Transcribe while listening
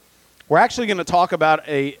we're actually going to talk about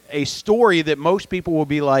a story that most people will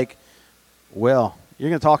be like, well, you're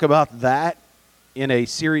going to talk about that in a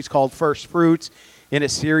series called First Fruits, in a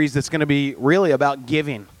series that's going to be really about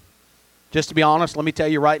giving. Just to be honest, let me tell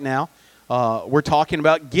you right now, we're talking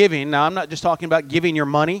about giving. Now, I'm not just talking about giving your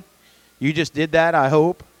money. You just did that, I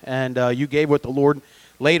hope, and you gave what the Lord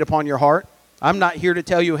laid upon your heart. I'm not here to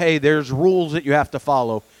tell you, hey, there's rules that you have to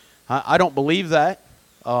follow. I don't believe that.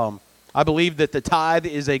 I believe that the tithe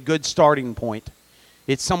is a good starting point.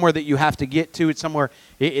 It's somewhere that you have to get to. It's somewhere,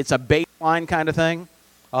 it's a baseline kind of thing.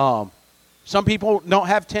 Some people don't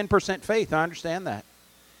have 10% faith. I understand that.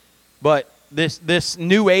 But this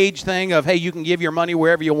new age thing of, hey, you can give your money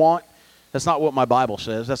wherever you want, that's not what my Bible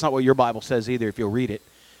says. That's not what your Bible says either if you'll read it.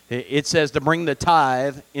 It says to bring the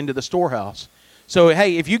tithe into the storehouse. So,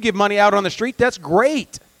 hey, if you give money out on the street, that's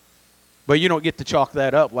great. But you don't get to chalk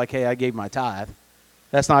that up like, hey, I gave my tithe.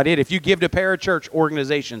 That's not it. If you give to parachurch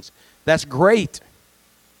organizations, that's great.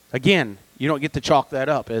 Again, you don't get to chalk that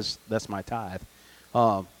up as that's my tithe.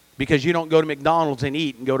 Because you don't go to McDonald's and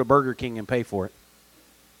eat and go to Burger King and pay for it.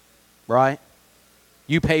 Right?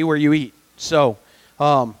 You pay where you eat. So,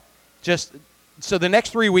 so the next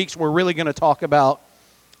 3 weeks, we're really going to talk about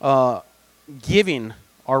giving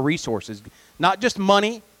our resources. Not just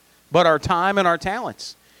money, but our time and our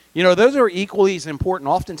talents. You know, those are equally as important.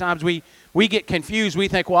 Oftentimes, we get confused. We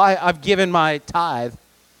think, well, I've given my tithe.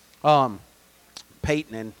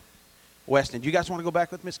 Peyton and Weston, do you guys want to go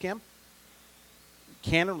back with Miss Kim?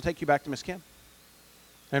 Cannon will take you back to Miss Kim.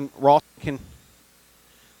 And Ross can...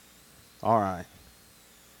 All right.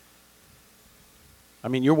 I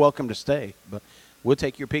mean, you're welcome to stay, but we'll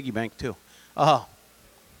take your piggy bank too.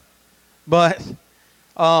 But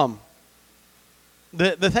the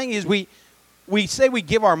thing is, we say we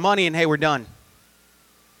give our money and, hey, we're done.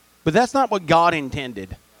 But that's not what God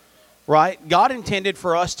intended, right? God intended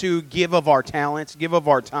for us to give of our talents, give of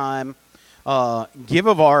our time, give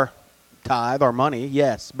of our tithe, our money,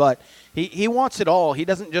 yes. But he wants it all. He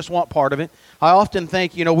doesn't just want part of it. I often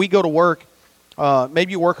think, you know, we go to work,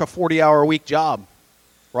 maybe you work a 40-hour-a-week job,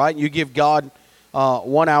 right? You give God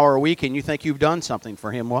 1 hour a week and you think you've done something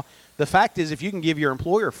for him. Well, the fact is, if you can give your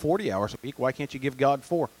employer 40 hours a week, why can't you give God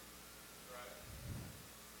 4?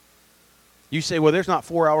 You say, well, there's not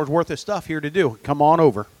 4 hours worth of stuff here to do. Come on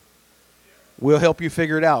over. We'll help you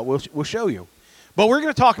figure it out. We'll show you. But we're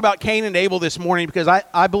going to talk about Cain and Abel this morning because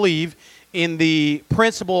I believe in the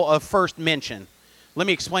principle of first mention. Let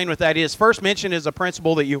me explain what that is. First mention is a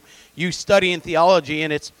principle that you study in theology,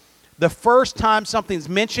 and it's the first time something's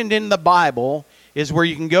mentioned in the Bible is where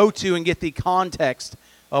you can go to and get the context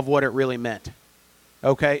of what it really meant.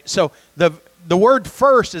 Okay? So the word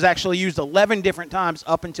first is actually used 11 different times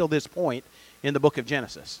up until this point in the book of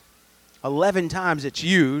Genesis. 11 times it's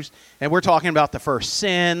used, and we're talking about the first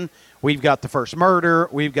sin. We've got the first murder.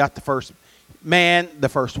 We've got the first man, the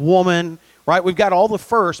first woman, right? We've got all the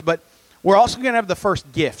first, but we're also going to have the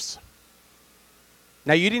first gifts.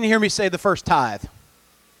 Now, you didn't hear me say the first tithe.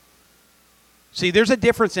 See, there's a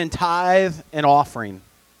difference in tithe and offering,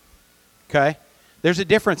 okay? There's a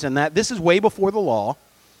difference in that. This is way before the law.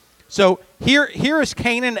 So here is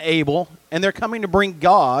Cain and Abel, and they're coming to bring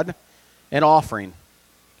God an offering.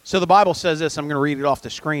 So the Bible says this. I'm going to read it off the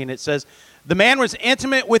screen. It says, the man was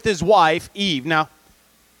intimate with his wife, Eve. Now,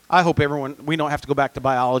 I hope we don't have to go back to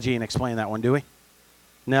biology and explain that one, do we?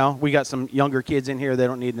 No? We got some younger kids in here. They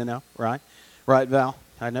don't need to know, right? Right, Val?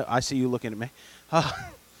 I know. I see you looking at me.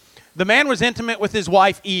 The man was intimate with his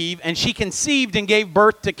wife, Eve, and she conceived and gave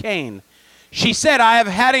birth to Cain. She said, I have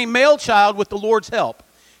had a male child with the Lord's help.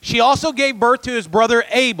 She also gave birth to his brother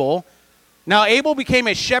Abel. Now, Abel became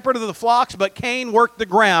a shepherd of the flocks, but Cain worked the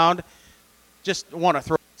ground. Just want to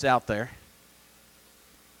throw this out there.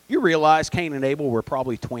 You realize Cain and Abel were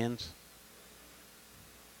probably twins?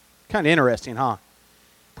 Kind of interesting, huh?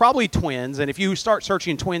 Probably twins, and if you start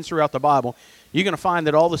searching twins throughout the Bible, you're going to find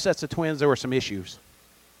that all the sets of twins, there were some issues.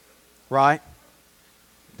 Right?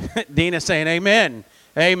 Dina's saying amen.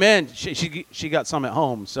 Amen. She got some at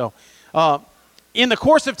home. So, in the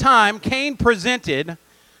course of time, Cain presented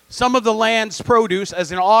some of the land's produce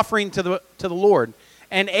as an offering to the Lord.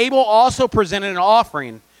 And Abel also presented an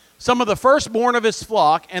offering, some of the firstborn of his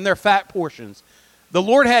flock and their fat portions. The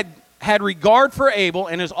Lord had regard for Abel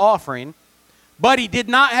and his offering, but he did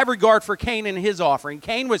not have regard for Cain and his offering.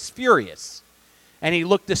 Cain was furious, and he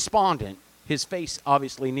looked despondent. His face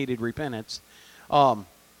obviously needed repentance.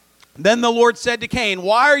 Then the Lord said to Cain,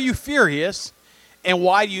 why are you furious, and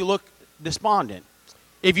why do you look despondent?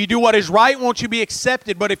 If you do what is right, won't you be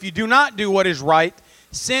accepted? But if you do not do what is right,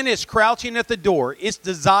 sin is crouching at the door. Its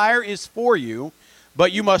desire is for you,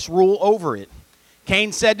 but you must rule over it.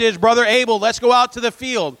 Cain said to his brother Abel, let's go out to the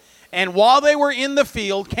field. And while they were in the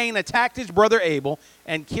field, Cain attacked his brother Abel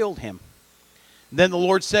and killed him. Then the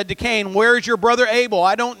Lord said to Cain, where is your brother Abel?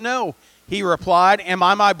 I don't know. He replied, am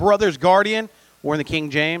I my brother's guardian? Or in the King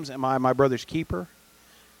James, am I my brother's keeper?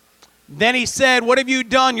 Then he said, what have you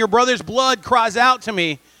done? Your brother's blood cries out to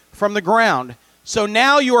me from the ground. So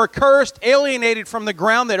now you are cursed, alienated from the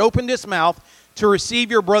ground that opened its mouth to receive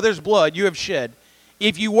your brother's blood you have shed.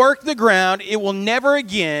 If you work the ground, it will never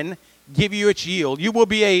again give you its yield. You will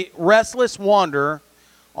be a restless wanderer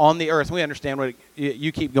on the earth. We understand what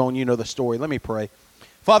you keep going. You know the story. Let me pray.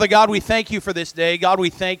 Father God, we thank you for this day. God, we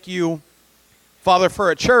thank you, Father, for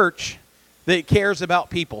a church that cares about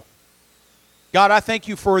people. God, I thank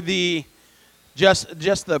you for the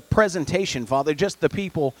just the presentation, Father, just the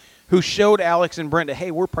people who showed Alex and Brenda, hey,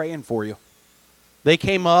 we're praying for you. They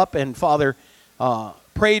came up and, Father,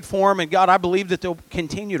 prayed for him, and God, I believe that they'll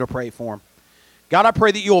continue to pray for him. God, I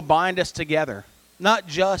pray that you'll bind us together, not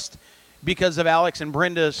just because of Alex and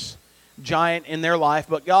Brenda's giant in their life,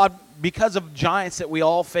 but God, because of giants that we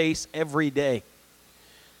all face every day.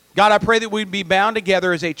 God, I pray that we'd be bound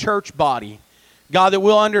together as a church body. God, that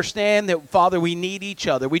we'll understand that, Father, we need each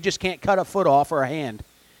other. We just can't cut a foot off or a hand.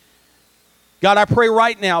 God, I pray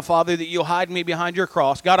right now, Father, that you'll hide me behind your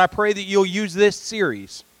cross. God, I pray that you'll use this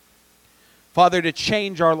series, Father, to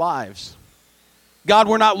change our lives. God,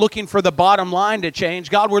 we're not looking for the bottom line to change.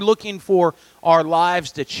 God, we're looking for our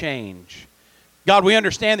lives to change. God, we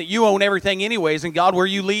understand that you own everything anyways, and God, where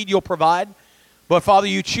you lead, you'll provide. But, Father,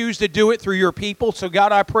 you choose to do it through your people. So,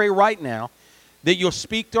 God, I pray right now that you'll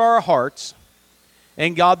speak to our hearts,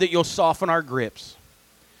 and, God, that you'll soften our grips.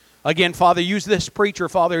 Again, Father, use this preacher,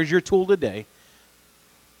 Father, as your tool today.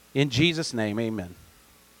 In Jesus' name, amen.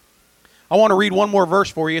 I want to read one more verse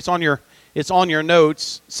for you. It's on your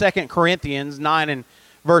notes, 2 Corinthians 9 and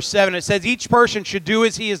verse 7. It says, each person should do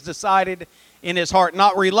as he has decided in his heart,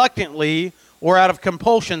 not reluctantly or out of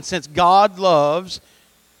compulsion, since God loves.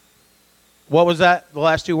 What was that? The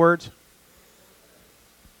last two words?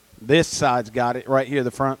 This side's got it right here,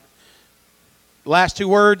 the front. Last two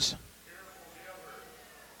words.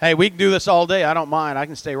 Hey, we can do this all day. I don't mind. I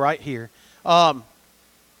can stay right here.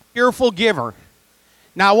 Cheerful giver.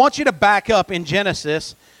 Now, I want you to back up in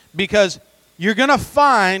Genesis because you're going to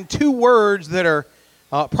find two words that are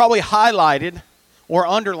probably highlighted or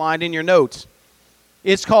underlined in your notes.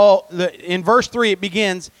 It's called, in verse 3, it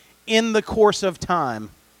begins, in the course of time.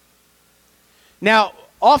 Now,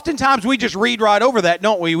 oftentimes we just read right over that,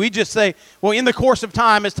 don't we? We just say, well, in the course of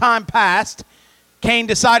time, as time passed, Cain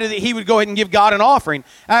decided that he would go ahead and give God an offering.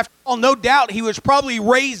 After all, no doubt he was probably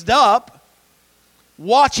raised up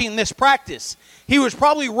watching this practice. He was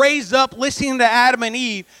probably raised up listening to Adam and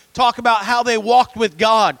Eve talk about how they walked with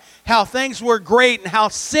God, how things were great, and how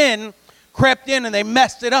sin crept in and they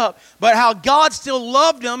messed it up. But how God still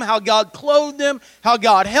loved them, how God clothed them, how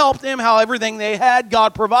God helped them, how everything they had,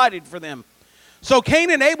 God provided for them. So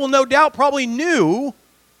Cain and Abel, no doubt, probably knew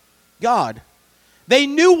God. They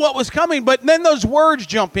knew what was coming, but then those words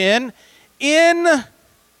jump in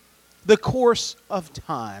the course of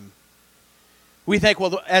time. We think,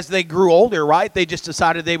 well, as they grew older, right, they just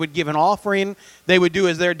decided they would give an offering. They would do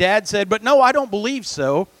as their dad said. But no, I don't believe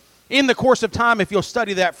so. In the course of time, if you'll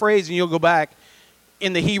study that phrase and you'll go back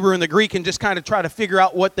in the Hebrew and the Greek and just kind of try to figure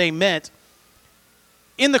out what they meant,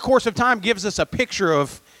 in the course of time gives us a picture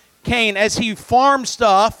of Cain as he farmed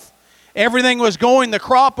stuff. Everything was going, the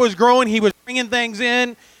crop was growing, he was bringing things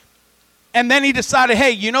in. And then he decided,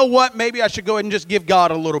 hey, you know what? Maybe I should go ahead and just give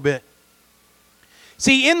God a little bit.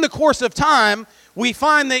 See, in the course of time, we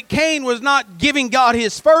find that Cain was not giving God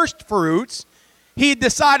his first fruits. He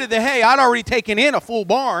decided that, hey, I'd already taken in a full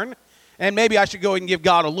barn, and maybe I should go ahead and give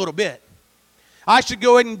God a little bit. I should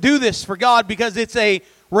go ahead and do this for God because it's a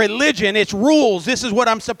religion, it's rules. This is what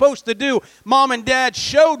I'm supposed to do. Mom and Dad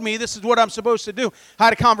showed me this is what I'm supposed to do. I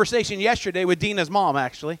had a conversation yesterday with Dina's mom,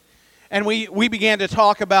 actually, and we began to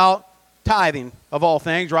talk about tithing, of all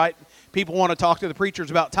things, right? People want to talk to the preachers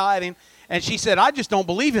about tithing, and she said, I just don't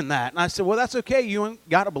believe in that. And I said, well, that's okay. You ain't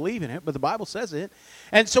got to believe in it, but the Bible says it.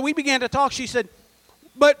 And so we began to talk. She said,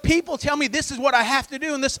 but people tell me this is what I have to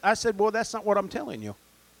do. And this, I said, well, that's not what I'm telling you.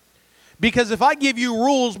 Because if I give you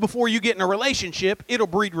rules before you get in a relationship, it'll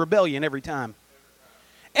breed rebellion every time.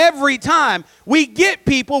 Every time we get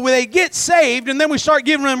people where they get saved and then we start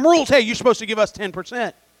giving them rules. Hey, you're supposed to give us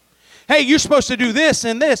 10%. Hey, you're supposed to do this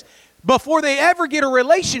and this. Before they ever get a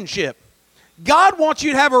relationship, God wants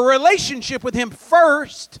you to have a relationship with Him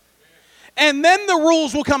first. And then the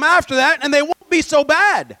rules will come after that and they won't be so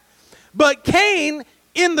bad. But Cain,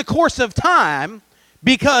 in the course of time,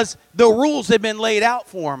 because the rules had been laid out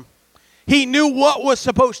for him, He knew what was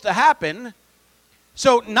supposed to happen.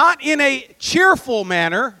 So not in a cheerful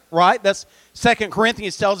manner, right? That's 2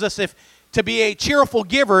 Corinthians tells us to be a cheerful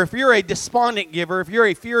giver. If you're a despondent giver, if you're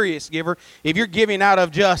a furious giver, if you're giving out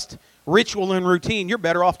of just ritual and routine, you're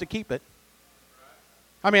better off to keep it.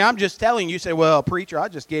 I mean, I'm just telling you, say, well, preacher, I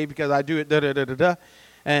just gave because I do it, da-da-da-da-da.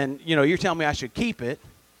 And, you're telling me I should keep it.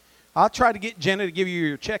 I'll try to get Jenna to give you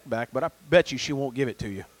your check back, but I bet you she won't give it to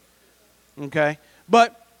you. Okay?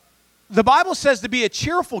 But the Bible says to be a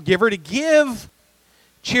cheerful giver, to give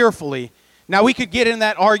cheerfully. Now, we could get in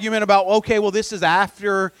that argument about, okay, well, this is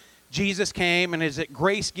after Jesus came, and is it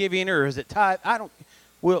grace giving or is it tithe?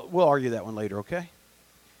 We'll argue that one later, okay?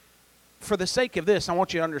 For the sake of this, I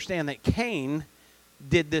want you to understand that Cain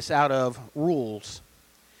did this out of rules.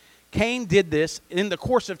 Cain did this in the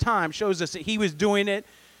course of time, shows us that he was doing it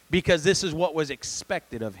because this is what was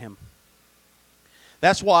expected of him.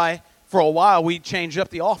 That's why for a while we changed up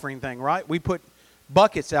the offering thing, right? We put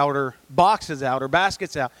buckets out or boxes out or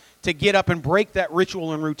baskets out to get up and break that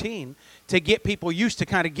ritual and routine, to get people used to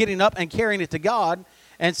kind of getting up and carrying it to God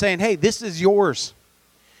and saying, hey, this is yours.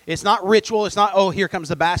 It's not ritual. It's not, oh, here comes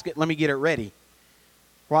the basket. Let me get it ready.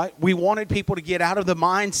 Right? We wanted people to get out of the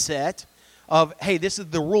mindset of, hey, this is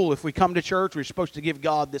the rule. If we come to church, we're supposed to give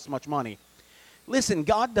God this much money. Listen,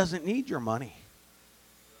 God doesn't need your money.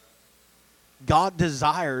 God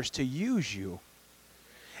desires to use you.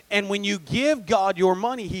 And when you give God your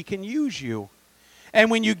money, He can use you.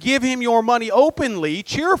 And when you give Him your money openly,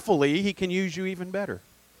 cheerfully, He can use you even better.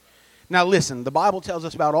 Now listen, the Bible tells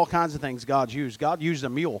us about all kinds of things God's used. God used a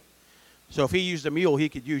mule. So if He used a mule, He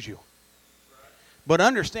could use you. But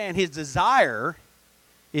understand, His desire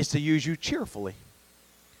is to use you cheerfully.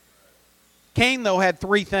 Cain, though, had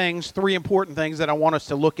three important things that I want us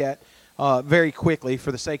to look at very quickly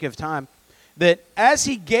for the sake of time. That as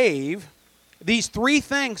he gave, these three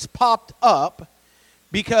things popped up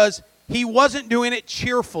because he wasn't doing it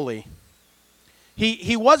cheerfully.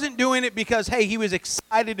 He wasn't doing it because, hey, he was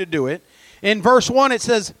excited to do it. In verse 1, it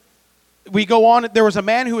says, we go on, there was a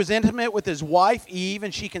man who was intimate with his wife, Eve,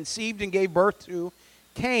 and she conceived and gave birth to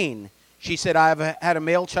Cain. She said, I have had a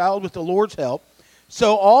male child with the Lord's help.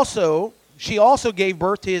 So she also gave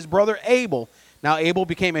birth to his brother Abel. Now Abel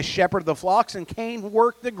became a shepherd of the flocks, and Cain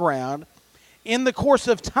worked the ground. In the course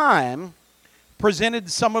of time,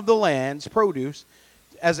 presented some of the land's produce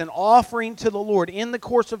as an offering to the Lord. In the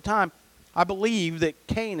course of time, I believe that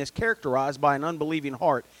Cain is characterized by an unbelieving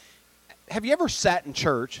heart. Have you ever sat in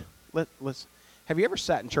church? Have you ever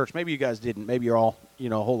sat in church? Maybe you guys didn't. Maybe you're all, a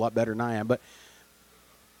whole lot better than I am. But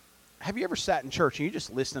have you ever sat in church and you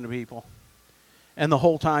just listen to people? And the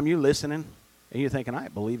whole time you're listening and you're thinking, I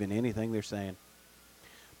don't believe in anything they're saying.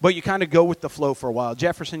 But you kind of go with the flow for a while.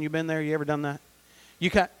 Jefferson, you been there? You ever done that?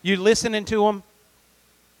 You're listening to them.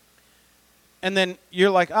 And then you're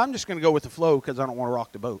like, I'm just going to go with the flow because I don't want to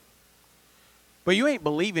rock the boat. But you ain't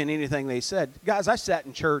believing anything they said. Guys, I sat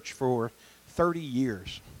in church for 30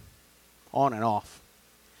 years, on and off.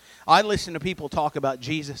 I listened to people talk about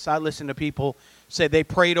Jesus. I listened to people say they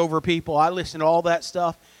prayed over people. I listened to all that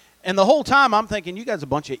stuff. And the whole time I'm thinking, you guys are a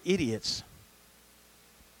bunch of idiots.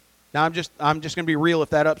 Now, I'm just going to be real.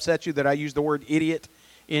 If that upsets you that I use the word idiot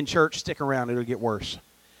in church, stick around. It'll get worse.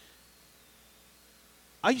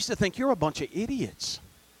 I used to think you're a bunch of idiots.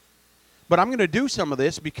 But I'm going to do some of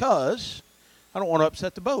this because I don't want to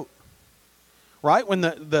upset the boat. Right? When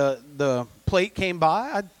the plate came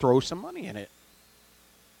by, I'd throw some money in it.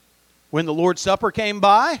 When the Lord's Supper came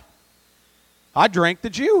by, I drank the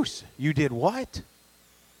juice. You did what?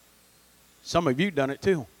 Some of you done it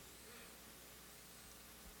too.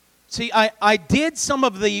 See, I did some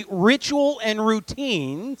of the ritual and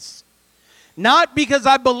routines, not because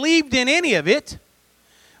I believed in any of it,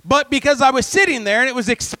 but because I was sitting there and it was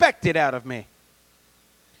expected out of me.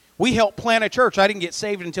 We helped plant a church. I didn't get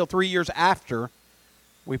saved until 3 years after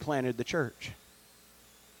we planted the church.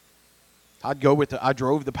 I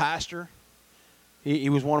drove the pastor. He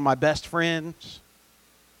was one of my best friends.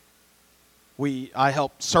 I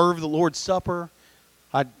helped serve the Lord's Supper.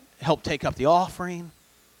 I helped take up the offering.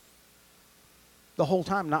 The whole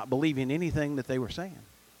time not believing anything that they were saying.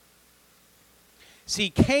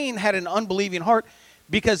 See, Cain had an unbelieving heart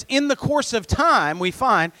because in the course of time, we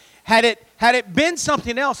find, had it been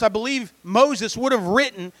something else, I believe Moses would have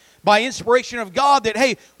written by inspiration of God that,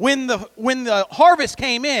 hey, when the harvest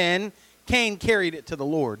came in, Cain carried it to the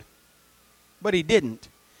Lord. But he didn't.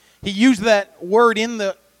 He used that word in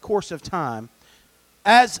the course of time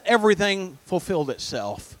as everything fulfilled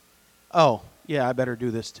itself. Oh, yeah, I better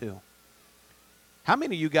do this too. How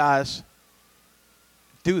many of you guys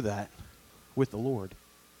do that with the Lord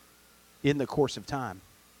in the course of time?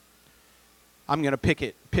 I'm going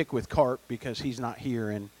to pick with Carp because he's not here,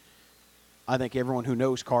 and I think everyone who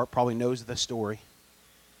knows Carp probably knows the story.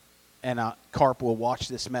 And Carp will watch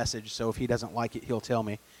this message, so if he doesn't like it, he'll tell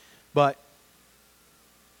me. But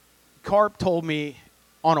Carp told me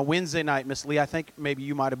on a Wednesday night, Miss Lee, I think maybe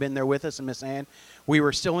you might have been there with us, and Miss Ann, we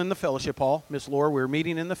were still in the fellowship hall. Miss Laura, we were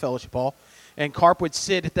meeting in the fellowship hall, and Carp would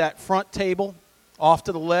sit at that front table off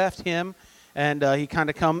to the left, him, and he kind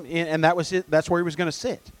of come in, and that was it. That's where he was going to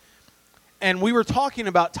sit. And we were talking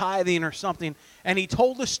about tithing or something, and he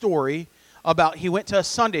told a story about he went to a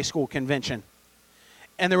Sunday school convention.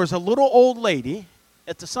 And there was a little old lady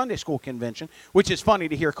at the Sunday school convention, which is funny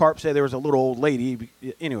to hear Carp say there was a little old lady.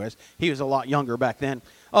 Anyways, he was a lot younger back then.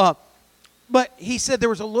 But he said there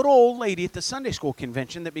was a little old lady at the Sunday school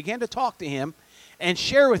convention that began to talk to him and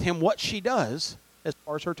share with him what she does as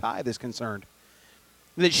far as her tithe is concerned.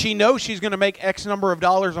 That she knows she's going to make X number of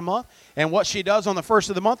dollars a month, and what she does on the first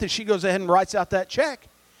of the month is she goes ahead and writes out that check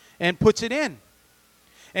and puts it in.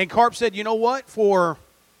 And Carp said, you know what, for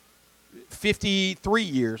 53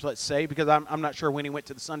 years, let's say, because I'm not sure when he went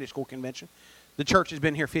to the Sunday school convention. The church has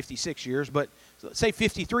been here 56 years, but let's say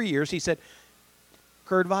 53 years. He said,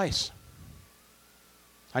 her advice.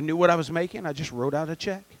 I knew what I was making. I just wrote out a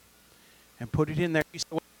check and put it in there. He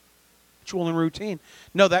said, well, ritual and routine.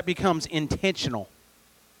 No, that becomes intentional.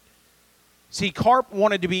 See, Carp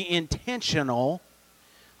wanted to be intentional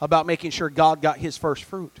about making sure God got his first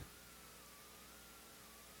fruit.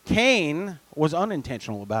 Cain was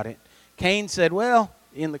unintentional about it. Cain said, well,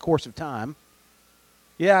 in the course of time,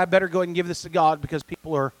 yeah, I better go ahead and give this to God because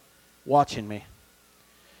people are watching me.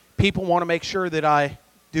 People want to make sure that I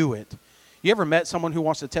do it. You ever met someone who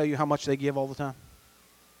wants to tell you how much they give all the time?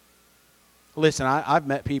 Listen, I've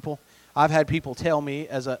met people. I've had people tell me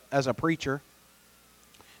as a preacher,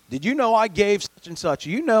 did you know I gave such and such?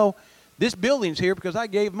 You know this building's here because I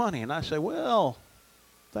gave money. And I say, well,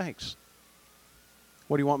 thanks.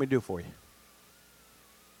 What do you want me to do for you?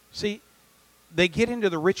 See, they get into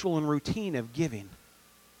the ritual and routine of giving.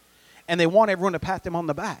 And they want everyone to pat them on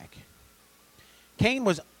the back. Cain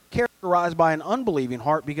was characterized by an unbelieving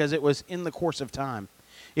heart because it was in the course of time.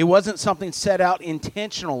 It wasn't something set out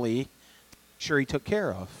intentionally, sure he took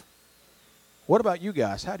care of. What about you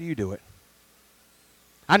guys? How do you do it?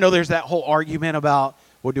 I know there's that whole argument about,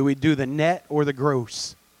 well, do we do the net or the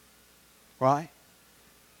gross? Right?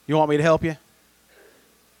 You want me to help you?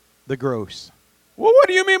 The gross. Well, what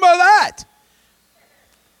do you mean by that?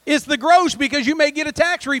 It's the gross because you may get a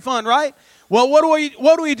tax refund, right? Well, what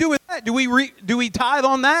do we do with that? Do we tithe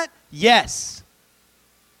on that? Yes.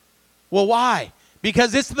 Well, why?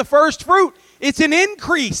 Because it's the first fruit. It's an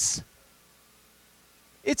increase.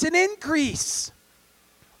 It's an increase.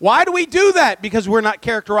 Why do we do that? Because we're not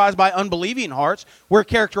characterized by unbelieving hearts. We're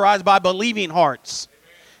characterized by believing hearts.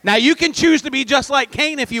 Now, you can choose to be just like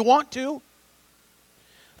Cain if you want to.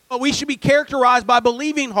 But we should be characterized by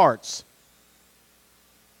believing hearts.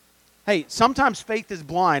 Hey, sometimes faith is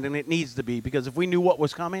blind, and it needs to be, because if we knew what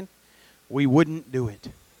was coming, we wouldn't do it.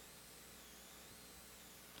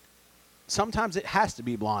 Sometimes it has to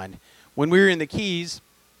be blind. When we were in the Keys,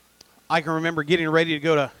 I can remember getting ready to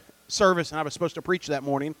go to service, and I was supposed to preach that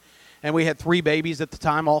morning, and we had 3 babies at the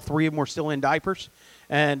time. All 3 of them were still in diapers,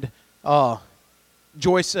 and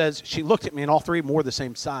Joyce says, she looked at me, and all 3 of them wore the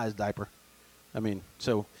same size diaper. I mean,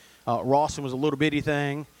 so Rawson was a little bitty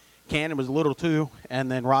thing, Cannon was a little too, and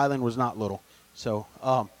then Rylan was not little. So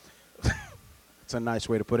it's a nice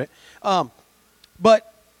way to put it.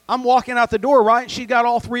 But I'm walking out the door, right? She got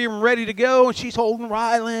all 3 of them ready to go, and she's holding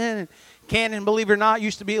Rylan. And Cannon, believe it or not,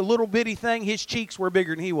 used to be a little bitty thing. His cheeks were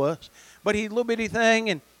bigger than he was. But he's a little bitty thing,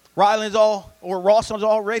 and Rawson's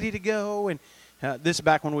all ready to go. And this is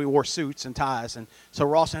back when we wore suits and ties. And so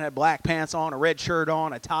Rawson had black pants on, a red shirt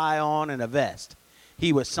on, a tie on, and a vest.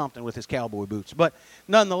 He was something with his cowboy boots. But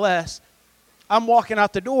nonetheless, I'm walking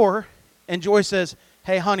out the door, and Joy says,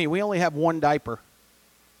 hey, honey, we only have 1 diaper.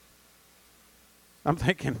 I'm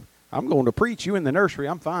thinking, I'm going to preach. You in the nursery.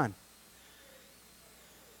 I'm fine.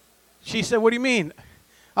 She said, what do you mean?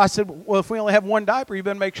 I said, well, if we only have 1 diaper, you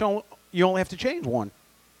better make sure you only have to change 1.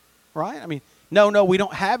 Right? I mean, no, we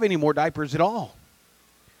don't have any more diapers at all.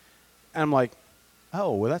 And I'm like,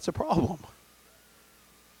 oh, well, that's a problem.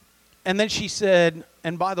 And then she said,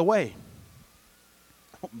 and by the way,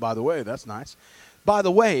 that's nice. By the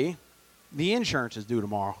way, the insurance is due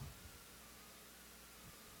tomorrow.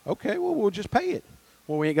 Okay, well, we'll just pay it.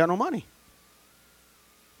 Well, we ain't got no money.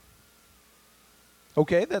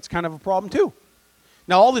 Okay, that's kind of a problem too.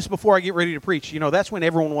 Now, all this before I get ready to preach. You know, that's when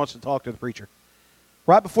everyone wants to talk to the preacher.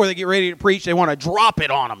 Right before they get ready to preach, they want to drop it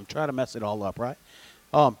on them, try to mess it all up, right?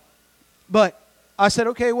 But I said,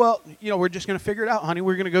 okay, well, we're just going to figure it out, honey.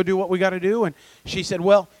 We're going to go do what we got to do. And she said,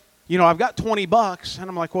 well, I've got $20. And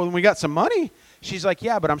I'm like, well, then we got some money. She's like,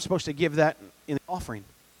 yeah, but I'm supposed to give that in the offering.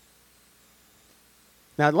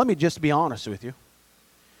 Now, let me just be honest with you.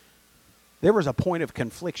 There was a point of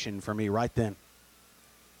confliction for me right then.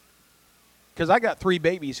 Because I got 3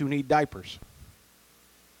 babies who need diapers.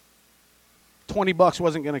 $20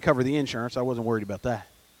 wasn't going to cover the insurance. I wasn't worried about that.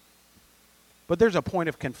 But there's a point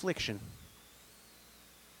of confliction.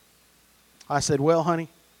 I said, well, honey,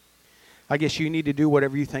 I guess you need to do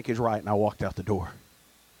whatever you think is right. And I walked out the door.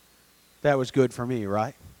 That was good for me,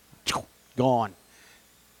 right? Gone.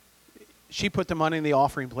 She put the money in the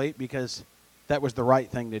offering plate because that was the right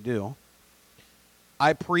thing to do.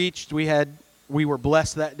 I preached. We were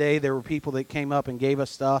blessed that day. There were people that came up and gave us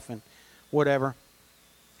stuff and whatever.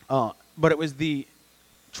 But it was the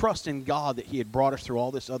trust in God that he had brought us through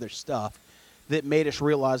all this other stuff that made us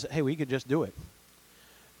realize that, hey, we could just do it.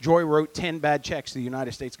 Joy wrote 10 bad checks to the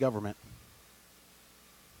United States government.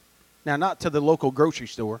 Now, not to the local grocery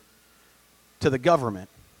store, to the government.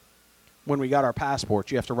 When we got our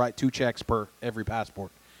passports, you have to write 2 checks per every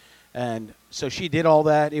passport. And so she did all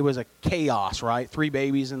that. It was a chaos, right? 3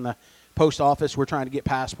 babies in the post office. We're trying to get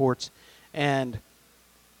passports. And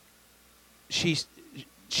she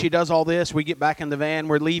does all this. We get back in the van.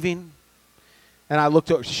 We're leaving. And I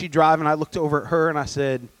looked over. She driving. I looked over at her and I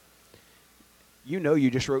said, you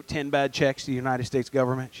just wrote 10 bad checks to the United States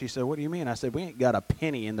government. She said, what do you mean? I said, we ain't got a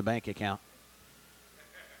penny in the bank account.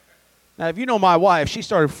 Now, if you know my wife, she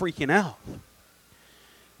started freaking out.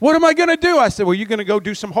 What am I going to do? I said, well, you're going to go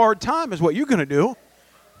do some hard time is what you're going to do.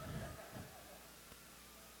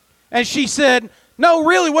 And she said, no,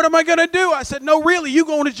 really, what am I going to do? I said, no, really, you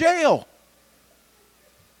going to jail.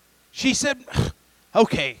 She said,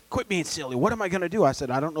 okay, quit being silly. What am I going to do? I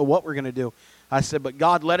said, I don't know what we're going to do. I said, but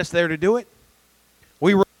God led us there to do it.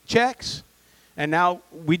 We wrote checks, and now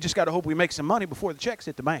we just got to hope we make some money before the checks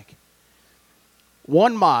hit the bank.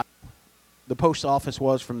 1 mile, the post office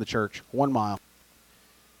was from the church, 1 mile.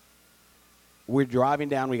 We're driving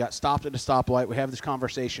down. We got stopped at a stoplight. We have this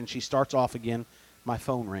conversation. She starts off again. My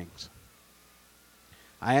phone rings.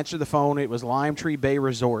 I answer the phone. It was Lime Tree Bay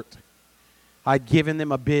Resort. I'd given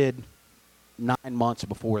them a bid 9 months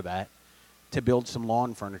before that to build some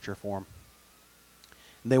lawn furniture for them.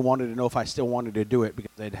 And they wanted to know if I still wanted to do it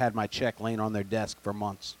because they'd had my check laying on their desk for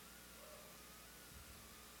months.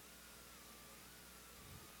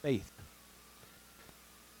 Faith.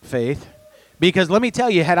 Faith. Because let me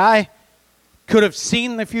tell you, had I could have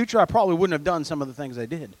seen the future, I probably wouldn't have done some of the things I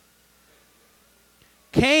did.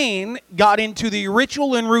 Cain got into the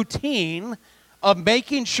ritual and routine of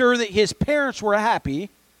making sure that his parents were happy,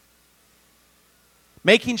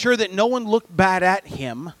 making sure that no one looked bad at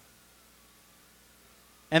him,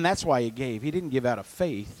 and that's why he gave. He didn't give out of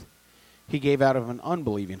faith. He gave out of an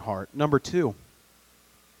unbelieving heart. Number 2,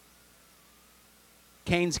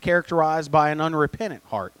 Cain's characterized by an unrepentant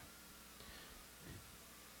heart.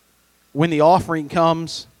 When the offering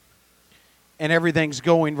comes and everything's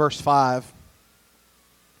going, verse 5,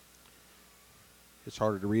 it's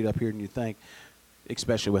harder to read up here than you think,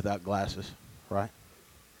 especially without glasses, right?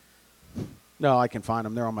 No, I can find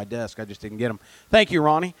them. They're on my desk. I just didn't get them. Thank you,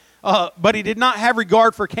 Ronnie. But he did not have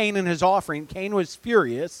regard for Cain and his offering. Cain was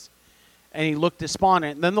furious, and he looked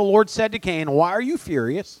despondent. And then the Lord said to Cain, why are you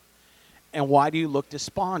furious, and why do you look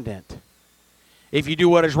despondent? If you do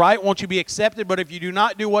what is right, won't you be accepted? But if you do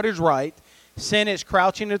not do what is right, sin is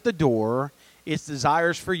crouching at the door. Its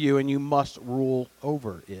desires for you, and you must rule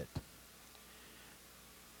over it.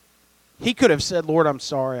 He could have said, Lord, I'm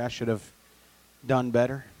sorry. I should have done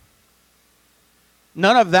better.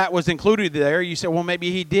 None of that was included there. You said, well,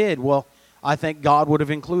 maybe he did. Well, I think God would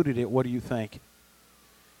have included it. What do you think?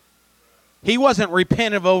 He wasn't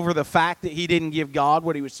repentant over the fact that he didn't give God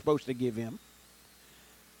what he was supposed to give him.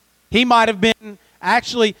 He might have been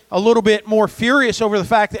actually a little bit more furious over the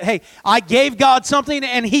fact that, hey, I gave God something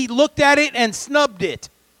and he looked at it and snubbed it.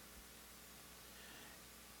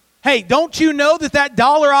 Hey, don't you know that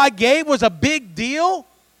dollar I gave was a big deal?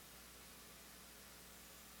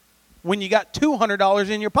 When you got $200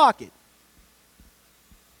 in your pocket.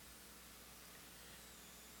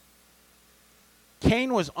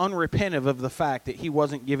 Cain was unrepentant of the fact that he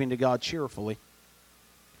wasn't giving to God cheerfully.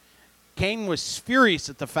 Cain was furious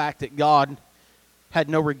at the fact that God had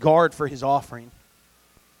no regard for his offering.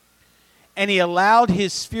 And he allowed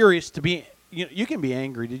his furious to be, you can be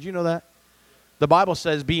angry. Did you know that? The Bible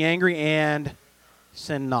says be angry and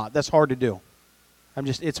sin not. That's hard to do.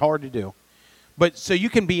 It's hard to do. But so you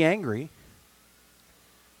can be angry.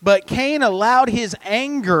 But Cain allowed his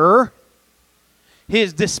anger,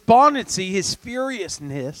 his despondency, his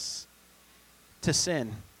furiousness to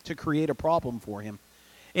sin, to create a problem for him.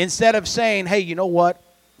 Instead of saying, hey, you know what?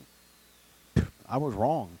 I was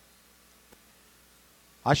wrong.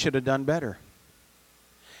 I should have done better.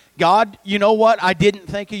 God, you know what? I didn't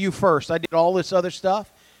think of you first. I did all this other stuff,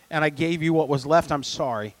 and I gave you what was left. I'm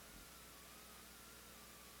sorry.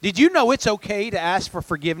 Did you know it's okay to ask for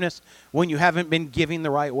forgiveness when you haven't been giving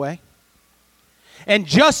the right way? And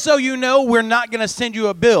just so you know, we're not going to send you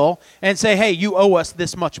a bill and say, hey, you owe us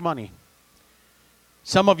this much money.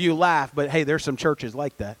 Some of you laugh, but hey, there's some churches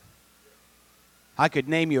like that. I could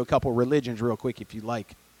name you a couple religions real quick if you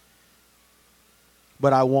like.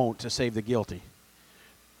 But I won't, to save the guilty.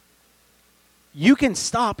 You can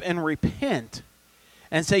stop and repent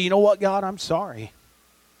and say, you know what, God, I'm sorry.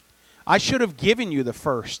 I should have given you the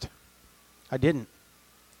first. I didn't.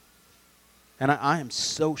 And I am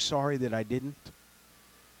so sorry that I didn't.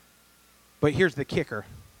 But here's the kicker.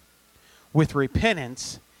 With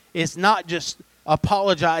repentance, it's not just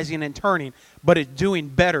apologizing and turning, but it's doing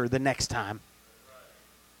better the next time.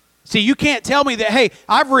 See, you can't tell me that, hey,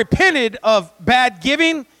 I've repented of bad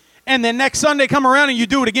giving, and then next Sunday come around and you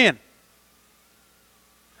do it again.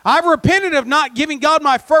 I've repented of not giving God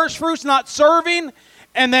my first fruits, not serving,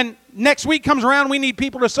 and then next week comes around, we need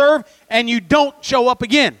people to serve, and you don't show up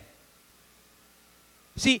again.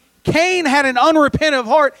 See, Cain had an unrepentant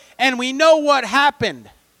heart, and we know what happened.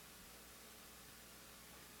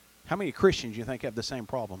 How many Christians do you think have the same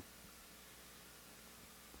problem?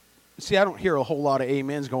 See, I don't hear a whole lot of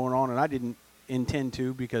amens going on, and I didn't intend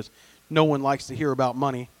to because no one likes to hear about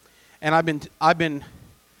money. And I've been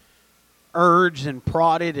urged and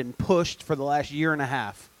prodded and pushed for the last year and a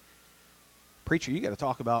half. Preacher, you got to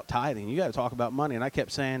talk about tithing. You got to talk about money. And I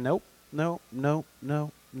kept saying, nope, no.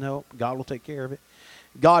 God will take care of it.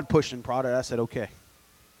 God pushed and prodded. I said, okay.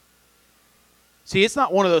 See, it's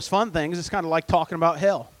not one of those fun things. It's kind of like talking about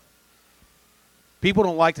hell. People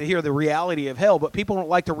don't like to hear the reality of hell, but people don't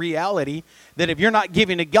like the reality that if you're not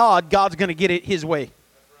giving to God, God's going to get it His way.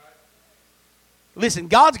 Listen,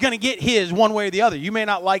 God's going to get His one way or the other. You may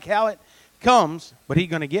not like how it comes, but He's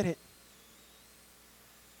going to get it.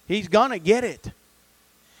 He's going to get it.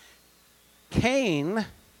 Cain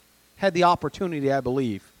had the opportunity, I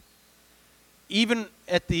believe, even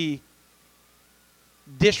at the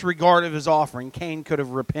disregard of his offering, Cain could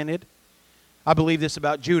have repented. I believe this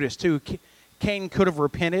about Judas too. Cain could have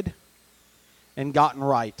repented and gotten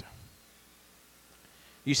right.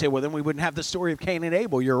 You say, well, then we wouldn't have the story of Cain and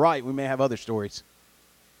Abel. You're right. We may have other stories.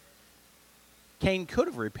 Cain could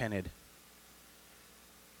have repented,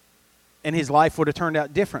 and his life would have turned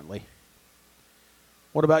out differently.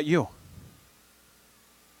 What about you?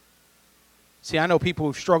 See, I know people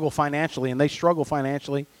who struggle financially, and they struggle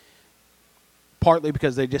financially partly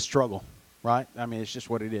because they just struggle, right? I mean, it's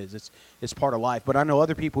just what it is. It's part of life. But I know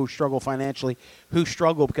other people who struggle financially who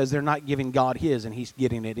struggle because they're not giving God His, and He's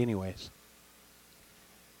getting it anyways.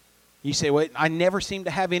 You say, well, I never seem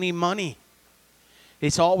to have any money.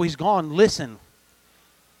 It's always gone. Listen,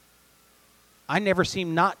 I never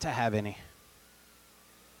seem not to have any.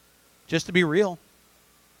 Just to be real.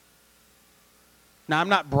 Now, I'm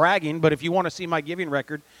not bragging, but if you want to see my giving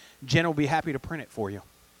record, Jen will be happy to print it for you.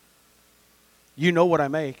 You know what I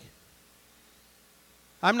make.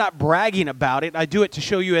 I'm not bragging about it. I do it to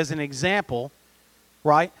show you as an example,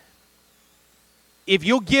 right? If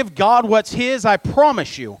you'll give God what's His, I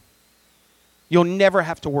promise you, you'll never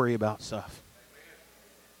have to worry about stuff.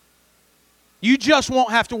 You just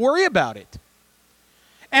won't have to worry about it.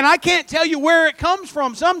 And I can't tell you where it comes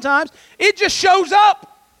from sometimes. It just shows up.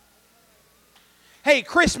 Hey,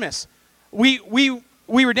 Christmas. We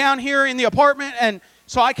were down here in the apartment, and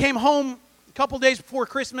so I came home a couple days before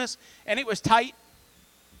Christmas, and it was tight.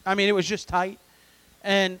 I mean, it was just tight.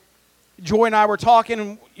 And Joy and I were talking,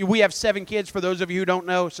 and we have 7 kids, for those of you who don't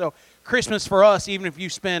know. So Christmas for us, even if you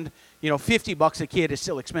spend, $50 a kid, is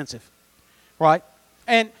still expensive, right?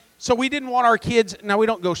 And so we didn't want our kids, now we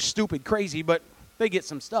don't go stupid crazy, but they get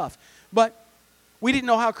some stuff. But we didn't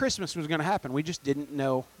know how Christmas was going to happen. We just didn't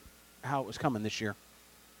know how it was coming this year.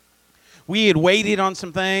 We had waited on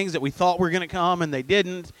some things that we thought were going to come, and they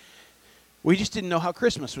didn't. We just didn't know how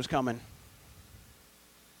Christmas was coming.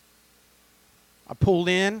 I pulled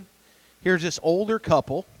in. Here's this older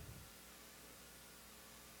couple.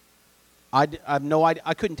 I have no idea.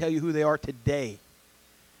 I couldn't tell you who they are today.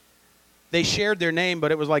 They shared their name,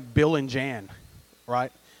 but it was like Bill and Jan,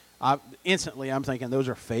 right? Instantly, I'm thinking those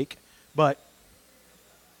are fake. But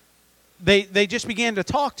they just began to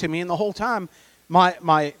talk to me, and the whole time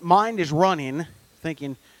my mind is running,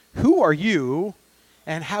 thinking, who are you,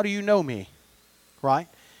 and how do you know me, right?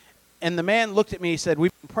 And the man looked at me, he said,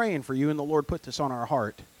 we've been praying for you, and the Lord put this on our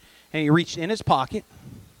heart. And he reached in his pocket,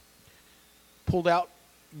 pulled out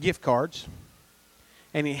gift cards,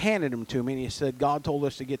 and he handed them to me, and he said, God told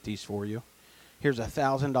us to get these for you. Here's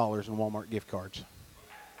 $1,000 in Walmart gift cards.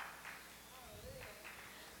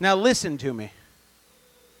 Now listen to me.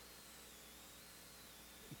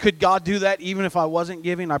 Could God do that even if I wasn't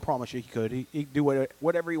giving? I promise you he could. He could do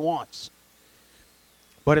whatever he wants.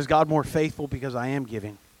 But is God more faithful because I am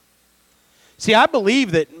giving? See, I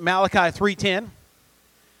believe that Malachi 3:10,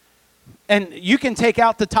 and you can take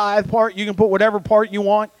out the tithe part, you can put whatever part you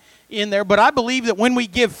want in there, but I believe that when we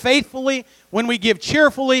give faithfully, when we give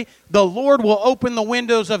cheerfully, the Lord will open the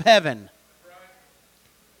windows of heaven.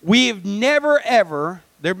 We've never ever,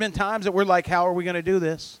 there have been times that we're like, how are we going to do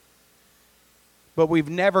this? But we've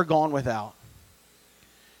never gone without.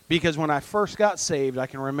 Because when I first got saved, I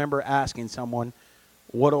can remember asking someone,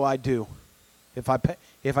 what do I do?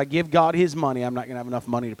 If I give God his money, I'm not going to have enough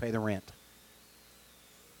money to pay the rent.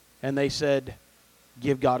 And they said,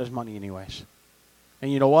 give God his money anyways.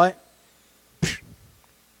 And you know what?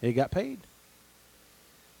 It got paid.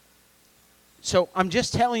 So I'm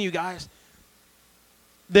just telling you guys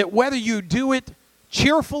that whether you do it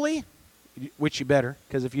cheerfully, which you better,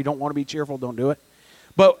 because if you don't want to be cheerful, don't do it.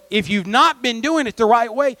 But if you've not been doing it the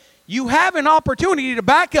right way, you have an opportunity to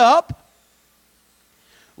back up.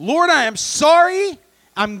 Lord, I am sorry.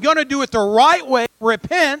 I'm going to do it the right way.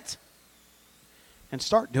 Repent and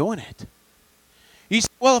start doing it. You say,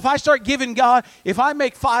 well, if I start giving God, if I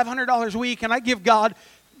make $500 a week and I give God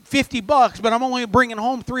 $50, but I'm only bringing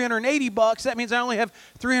home $380, that means I only have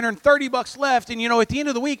 $330 left. And, at the end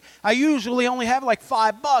of the week, I usually only have like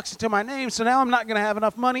 $5 to my name, so now I'm not going to have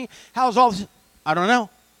enough money. How's all this? I don't know.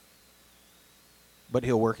 But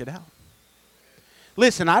he'll work it out.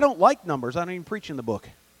 Listen, I don't like numbers. I don't even preach in the book.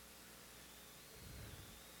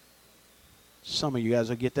 Some of you guys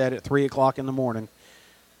will get that at 3 o'clock in the morning.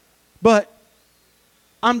 But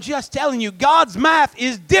I'm just telling you, God's math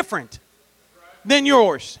is different than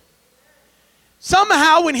yours.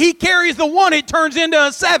 Somehow when he carries the 1, it turns into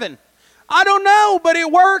a 7. I don't know, but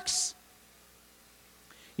it works.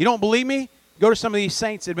 You don't believe me? Go to some of these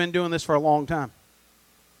saints that have been doing this for a long time.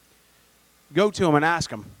 Go to them and ask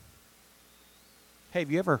them, hey,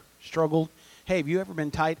 have you ever struggled? Hey, have you ever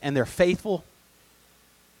been tight? And they're faithful.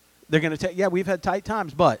 They're going to tell you, yeah, we've had tight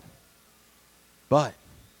times, but God.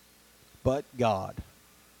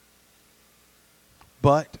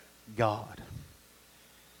 But God.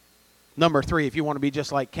 Number 3, if you want to be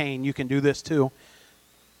just like Cain, you can do this too.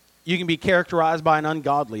 You can be characterized by an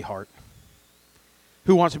ungodly heart.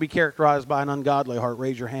 Who wants to be characterized by an ungodly heart?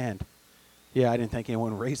 Raise your hand. Yeah, I didn't think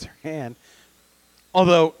anyone would raise their hand.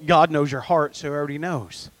 Although God knows your heart, so he already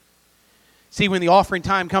knows. See, when the offering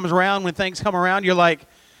time comes around, when things come around, you're like,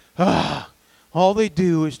 all they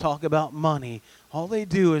do is talk about money. All they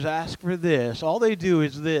do is ask for this. All they do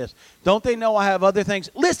is this. Don't they know I have other things?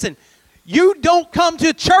 Listen, you don't come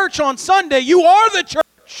to church on Sunday. You are the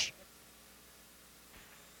church.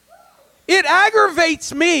 It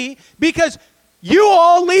aggravates me because you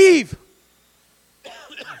all leave.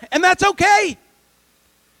 And that's okay.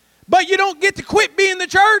 But you don't get to quit being the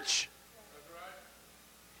church.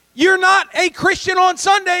 You're not a Christian on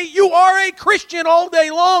Sunday. You are a Christian all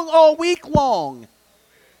day long, all week long.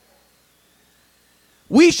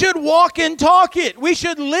 We should walk and talk it. We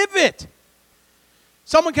should live it.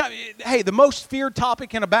 Hey, the most feared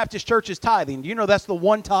topic in a Baptist church is tithing. Do you know that's the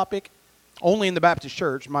one topic, only in the Baptist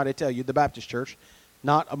church, might I tell you, the Baptist church,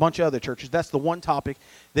 not a bunch of other churches. That's the one topic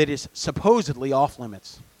that is supposedly off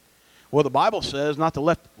limits. Well, the Bible says not to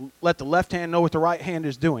let the left hand know what the right hand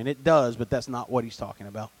is doing. It does, but that's not what he's talking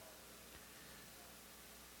about.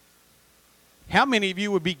 How many of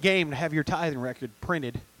you would be game to have your tithing record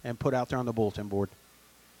printed and put out there on the bulletin board?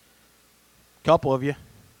 A couple of you.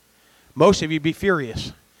 Most of you would be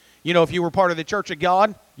furious. If you were part of the Church of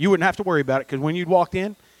God, you wouldn't have to worry about it because when you'd walked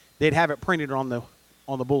in, they'd have it printed on the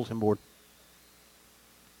bulletin board.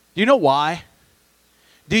 Do you know why?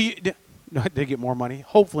 Did they get more money?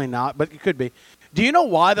 Hopefully not, but it could be. Do you know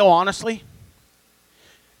why, though, honestly?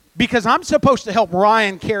 Because I'm supposed to help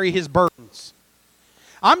Ryan carry his burdens.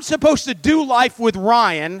 I'm supposed to do life with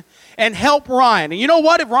Ryan and help Ryan. And you know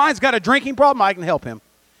what? If Ryan's got a drinking problem, I can help him.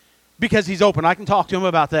 Because he's open. I can talk to him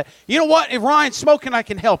about that. You know what? If Ryan's smoking, I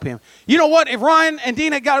can help him. You know what? If Ryan and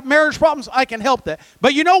Dina got marriage problems, I can help that.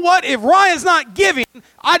 But you know what? If Ryan's not giving,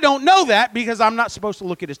 I don't know that because I'm not supposed to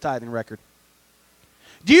look at his tithing record.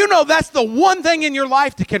 Do you know that's the one thing in your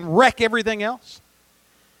life that can wreck everything else?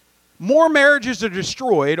 More marriages are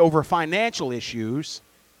destroyed over financial issues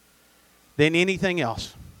than anything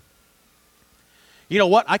else. You know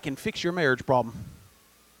what? I can fix your marriage problem.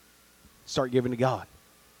 Start giving to God.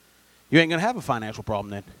 You ain't going to have a financial problem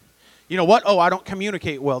then. You know what? Oh, I don't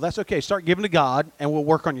communicate well. That's okay. Start giving to God, and we'll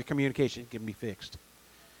work on your communication. It can be fixed.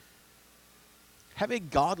 Have a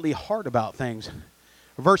godly heart about things.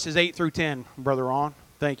 Verses 8 through 10, Brother Ron.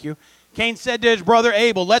 Thank you. Cain said to his brother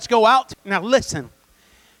Abel, let's go out. Now listen.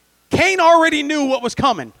 Cain already knew what was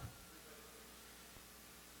coming.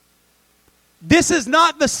 This is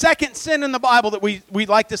not the second sin in the Bible that we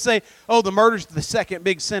like to say, oh, the murder's the second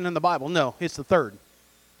big sin in the Bible. No, it's the third.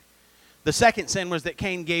 The second sin was that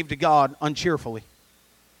Cain gave to God uncheerfully.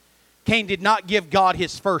 Cain did not give God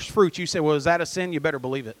his first fruits. You say, well, is that a sin? You better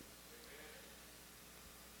believe it.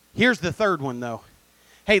 Here's the third one, though.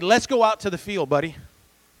 Hey, let's go out to the field, buddy.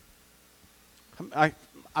 I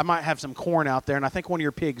might have some corn out there, and I think one of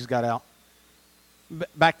your pigs got out.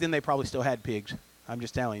 Back then, they probably still had pigs. I'm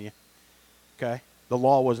just telling you. Okay? The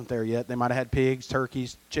law wasn't there yet. They might have had pigs,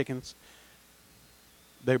 turkeys, chickens.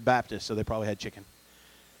 They're Baptists, so they probably had chicken.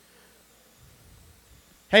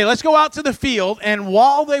 Hey, let's go out to the field. And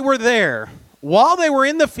while they were there, while they were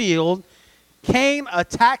in the field, Cain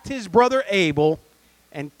attacked his brother Abel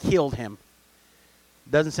and killed him.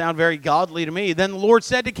 Doesn't sound very godly to me. Then the Lord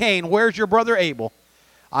said to Cain, where's your brother Abel?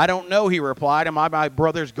 I don't know, he replied. Am I my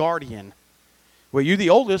brother's guardian? Well, you're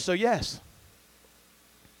the oldest, so yes.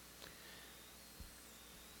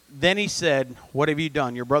 Then he said, what have you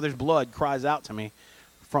done? Your brother's blood cries out to me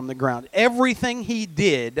from the ground. Everything he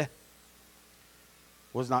did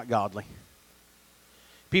was not godly.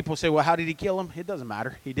 People say, well, how did he kill him? It doesn't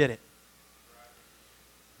matter. He did it.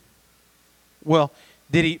 Well,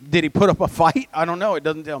 did he put up a fight? I don't know. It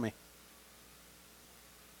doesn't tell me.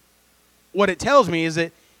 What it tells me is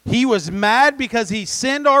that he was mad because he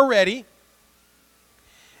sinned already.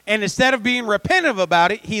 And instead of being repentant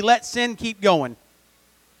about it, he let sin keep going.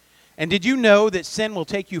 And did you know that sin will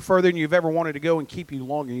take you further than you've ever wanted to go and keep you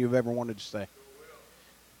longer than you've ever wanted to stay?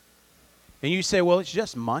 And you say, well, it's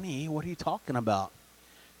just money. What are you talking about?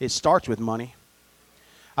 It starts with money.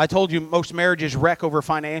 I told you most marriages wreck over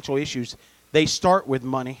financial issues. They start with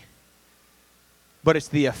money. But it's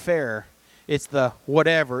the affair. It's the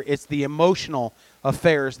whatever. It's the emotional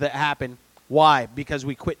affairs that happen. Why? Because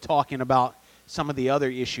we quit talking about some of the other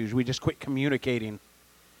issues. We just quit communicating.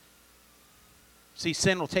 See,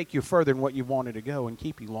 sin will take you further than what you wanted to go and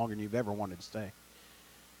keep you longer than you've ever wanted to stay.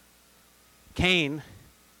 Cain,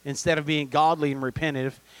 instead of being godly and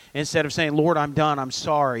repentive, instead of saying, Lord, I'm done, I'm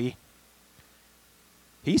sorry,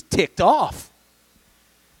 he's ticked off.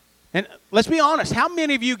 And let's be honest, how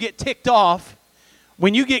many of you get ticked off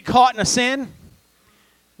when you get caught in a sin?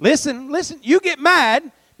 Listen, you get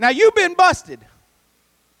mad. Now, you've been busted.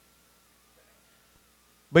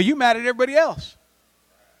 But you mad at everybody else.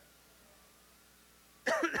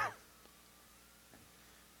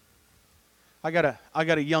 I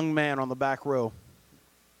got a young man on the back row.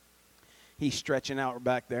 He's stretching out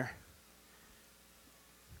back there.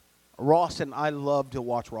 Rawson, I love to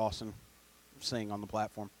watch Rawson sing on the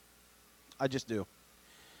platform. I just do.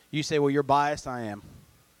 You say, well, you're biased. I am.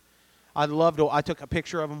 I took a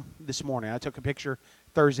picture of him this morning. I took a picture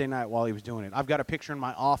Thursday night while he was doing it. I've got a picture in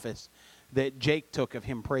my office that Jake took of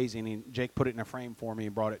him praising. And Jake put it in a frame for me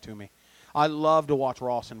and brought it to me. I love to watch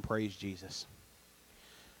Rawson praise Jesus.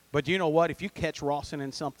 But you know what? If you catch Rawson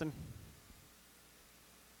in something,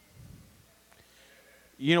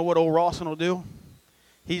 you know what old Rawson will do?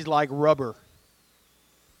 He's like rubber.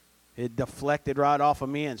 It deflected right off of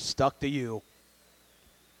me and stuck to you.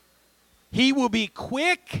 He will be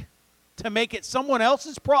quick to make it someone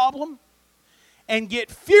else's problem and get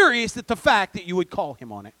furious at the fact that you would call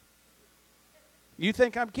him on it. You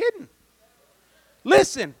think I'm kidding?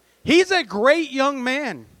 Listen, he's a great young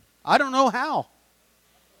man. I don't know how.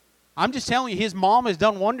 I'm just telling you, his mom has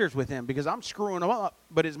done wonders with him because I'm screwing him up,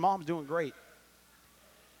 but his mom's doing great.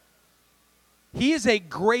 He is a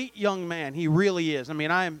great young man. He really is. I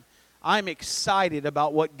mean, I'm excited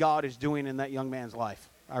about what God is doing in that young man's life.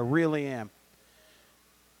 I really am.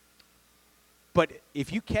 But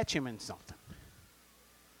if you catch him in something,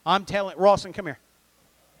 I'm telling Rawson, come here.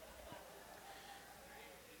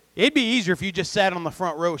 It'd be easier if you just sat on the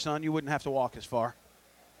front row, son. You wouldn't have to walk as far.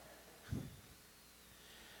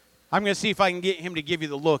 I'm going to see if I can get him to give you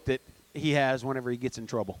the look that he has whenever he gets in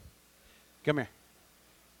trouble. Come here.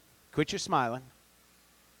 Quit your smiling.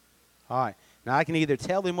 All right. Now, I can either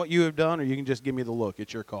tell him what you have done or you can just give me the look.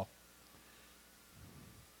 It's your call.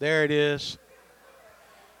 There it is.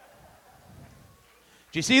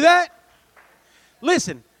 Do you see that?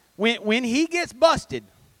 Listen, when he gets busted,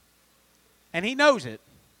 and he knows it,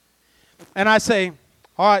 and I say,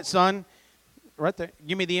 all right, son, right there,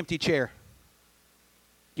 give me the empty chair.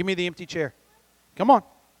 Give me the empty chair. Come on.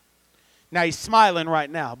 Now, he's smiling right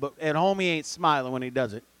now, but at home he ain't smiling when he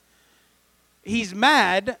does it. He's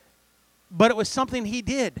mad, but it was something he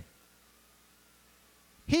did.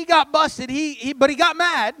 He got busted, but he got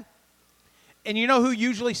mad. And you know who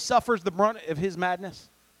usually suffers the brunt of his madness?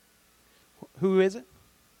 Who is it?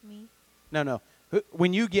 Me. No.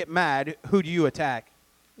 When you get mad, who do you attack?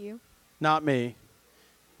 You. Not me.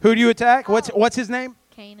 Who do you attack? Oh. What's his name?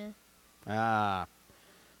 Canaan.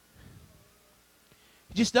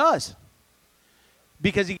 He just does.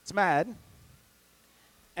 Because he gets mad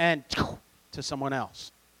and to someone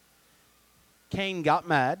else. Cain got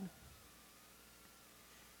mad.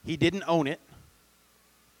 He didn't own it.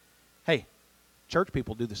 Hey, church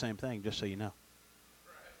people do the same thing, just so you know.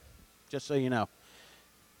 Just so you know.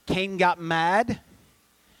 Cain got mad.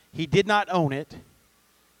 He did not own it.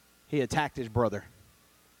 He attacked his brother.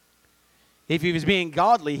 If he was being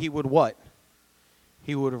godly, he would what?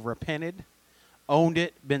 He would have repented, owned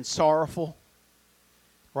it, been sorrowful,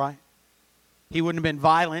 right? He wouldn't have been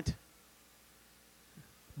violent,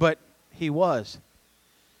 but he was.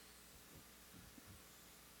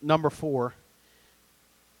 Number 4.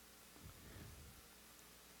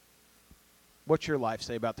 What's your life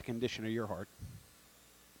say about the condition of your heart?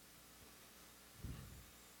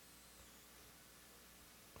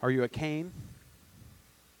 Are you a Cain?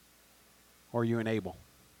 Or are you an Abel?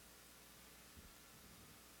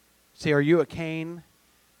 See, are you a Cain?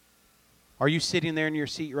 Are you sitting there in your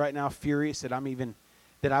seat right now furious that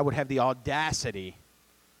I would have the audacity?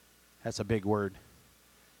 That's a big word.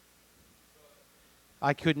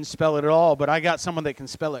 I couldn't spell it at all, but I got someone that can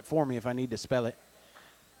spell it for me if I need to spell it.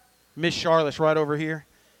 Miss Charlotte's right over here.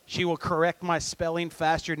 She will correct my spelling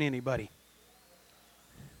faster than anybody.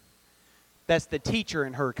 That's the teacher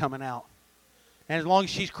in her coming out. And as long as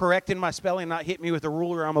she's correcting my spelling, not hitting me with a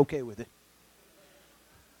ruler, I'm okay with it.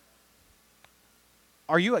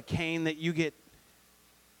 Are you a Cain that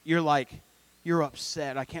you're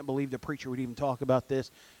upset? I can't believe the preacher would even talk about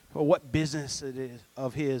this. Or what business it is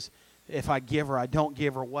of his if I give or I don't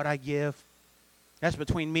give or what I give. That's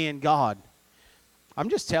between me and God. I'm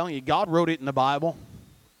just telling you, God wrote it in the Bible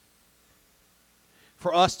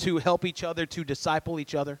for us to help each other, to disciple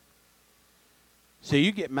each other. So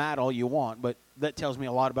you get mad all you want, but that tells me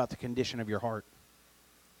a lot about the condition of your heart.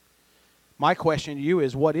 My question to you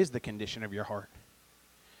is, what is the condition of your heart?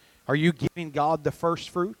 Are you giving God the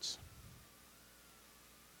first fruits?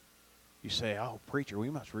 You say, oh, preacher,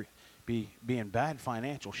 we must be in bad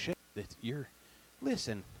financial shape.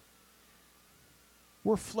 Listen,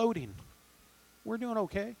 we're floating. We're doing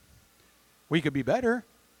okay. We could be better,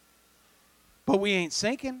 but we ain't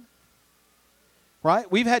sinking. Right?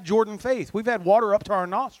 We've had Jordan faith. We've had water up to our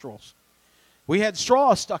nostrils. We had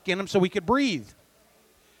straw stuck in them so we could breathe.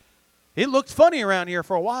 It looked funny around here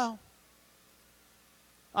for a while.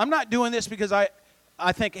 I'm not doing this because I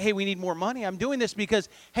think, hey, we need more money. I'm doing this because,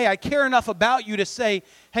 hey, I care enough about you to say,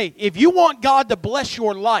 hey, if you want God to bless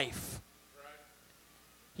your life,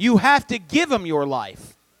 you have to give Him your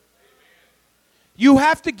life. You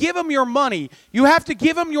have to give Him your money. You have to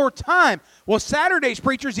give Him your time. Well, Saturday's,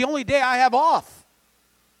 preacher, is the only day I have off.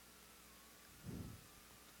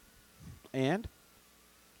 And?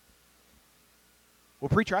 Well,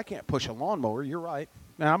 preacher, I can't push a lawnmower. You're right.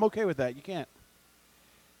 Now, I'm okay with that. You can't.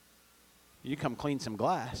 You come clean some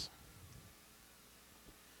glass.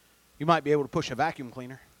 You might be able to push a vacuum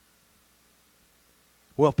cleaner.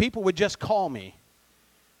 Well, if people would just call me.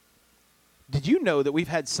 Did you know that we've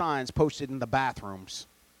had signs posted in the bathrooms?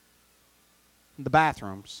 In the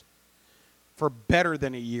bathrooms. For better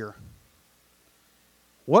than a year.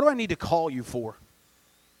 What do I need to call you for?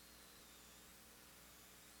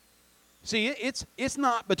 See, it's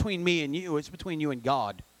not between me and you. It's between you and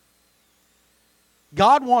God.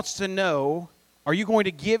 God wants to know, are you going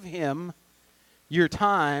to give Him your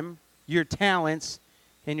time, your talents,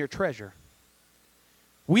 and your treasure?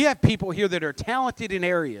 We have people here that are talented in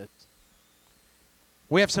areas.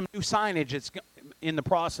 We have some new signage that's in the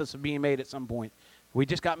process of being made at some point. We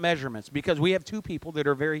just got measurements because we have 2 people that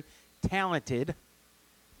are very talented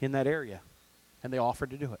in that area. And they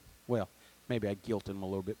offered to do it. Well, maybe I guilted them a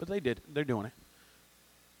little bit, but they did. They're doing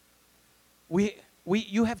it.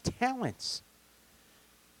 You have talents.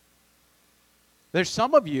 There's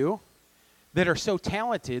some of you that are so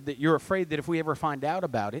talented that you're afraid that if we ever find out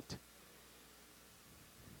about it.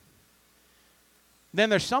 Then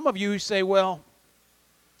there's some of you who say, well,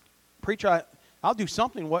 preacher, I'll do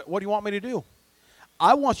something. What do you want me to do?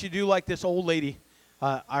 I want you to do like this old lady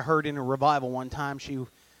I heard in a revival one time.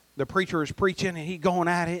 The preacher is preaching, and he's going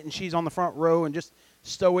at it, and she's on the front row and just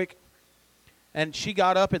stoic. And she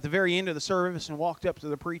got up at the very end of the service and walked up to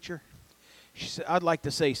the preacher. She said, "I'd like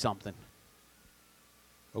to say something."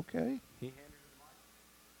 Okay. He handed her the mic.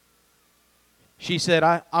 She said,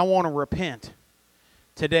 I want to repent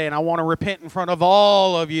today, and I want to repent in front of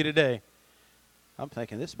all of you today. I'm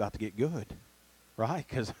thinking, this is about to get good, right?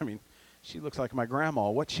 Because, she looks like my grandma.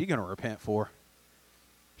 What's she going to repent for?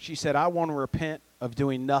 She said, "I want to repent of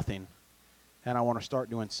doing nothing, and I want to start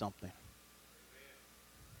doing something."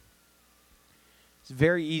 It's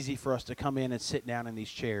very easy for us to come in and sit down in these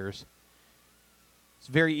chairs. It's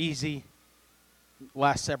very easy.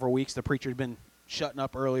 Last several weeks, the preacher's been shutting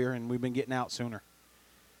up earlier, and we've been getting out sooner.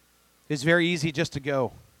 It's very easy just to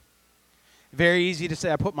go. Very easy to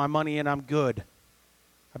say, "I put my money in, I'm good.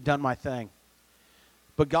 I've done my thing."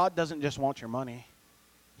 But God doesn't just want your money.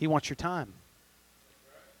 He wants your time.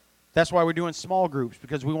 That's why we're doing small groups,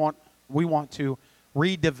 because we want to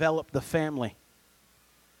redevelop the family.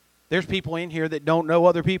 There's people in here that don't know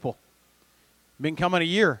other people. Been coming a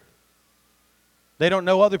year. They don't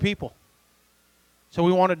know other people. So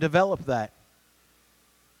we want to develop that.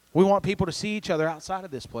 We want people to see each other outside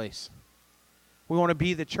of this place. We want to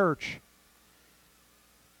be the church.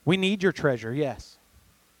 We need your treasure, yes.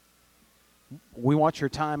 We want your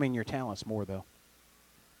time and your talents more, though.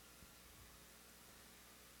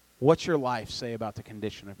 What's your life say about the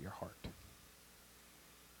condition of your heart?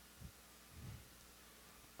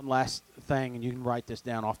 One last thing, and you can write this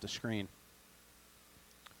down off the screen.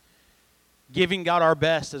 Giving God our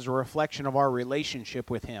best is a reflection of our relationship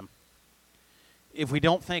with Him. If we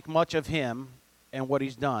don't think much of Him and what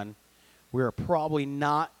He's done, we are probably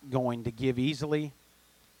not going to give easily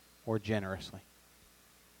or generously.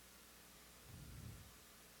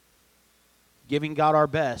 Giving God our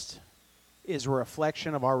best is a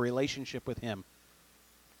reflection of our relationship with Him.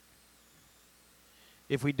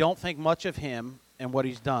 If we don't think much of Him and what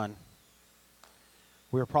He's done,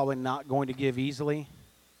 we're probably not going to give easily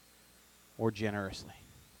or generously.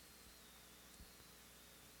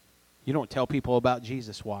 You don't tell people about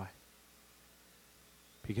Jesus. Why?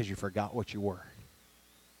 Because you forgot what you were.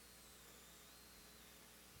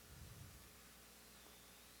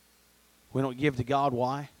 We don't give to God.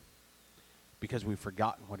 Why? Because we've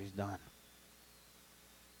forgotten what He's done.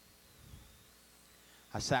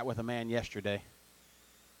 I sat with a man yesterday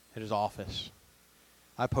at his office.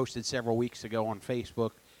 I posted several weeks ago on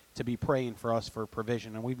Facebook to be praying for us for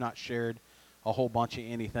provision, and we've not shared a whole bunch of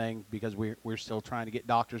anything because we're still trying to get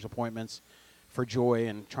doctor's appointments for Joy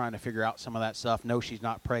and trying to figure out some of that stuff. No, she's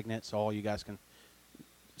not pregnant, so all you guys can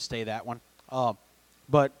stay that one.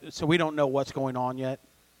 But so we don't know what's going on yet.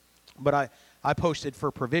 But I posted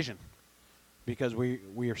for provision because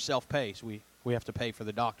we are self-pay. So we have to pay for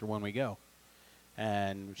the doctor when we go.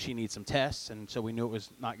 And she needs some tests, and so we knew it was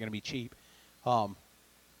not going to be cheap. So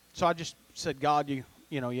I just said, God, you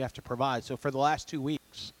have to provide. So for the last 2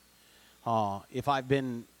 weeks, if I've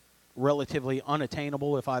been relatively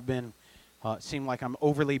unattainable, if I've been seemed like I'm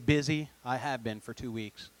overly busy, I have been for 2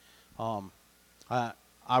 weeks. I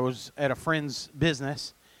was at a friend's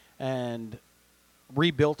business and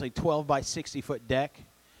rebuilt a 12 by 60 foot deck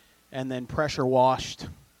and then pressure washed,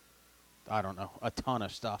 I don't know, a ton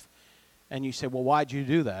of stuff. And you say, well, why'd you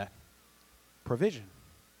do that? Provision.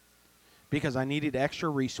 Because I needed extra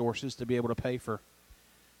resources to be able to pay for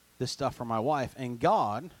this stuff for my wife. And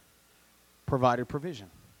God provided provision.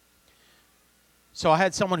 So I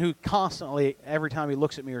had someone who constantly, every time he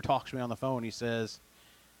looks at me or talks to me on the phone, he says,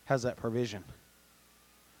 how's that provision?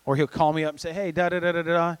 Or he'll call me up and say, hey,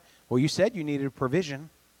 da-da-da-da-da. Well, you said you needed provision.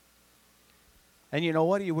 And you know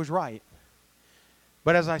what? He was right.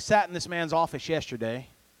 But as I sat in this man's office yesterday,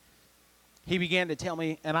 he began to tell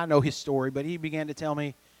me, and I know his story, but he began to tell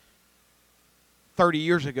me 30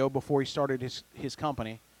 years ago before he started his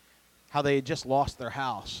company, how they had just lost their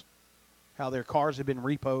house, how their cars had been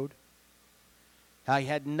repoed, how he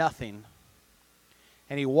had nothing.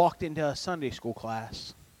 And he walked into a Sunday school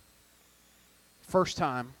class. First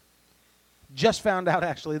time. Just found out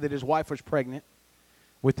actually that his wife was pregnant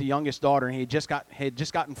with the youngest daughter, and he had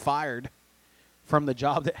just gotten fired from the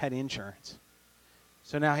job that had insurance.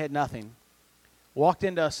 So now he had nothing. Walked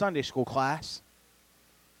into a Sunday school class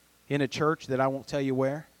in a church that I won't tell you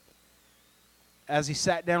where. As he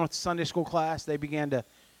sat down with the Sunday school class, they began to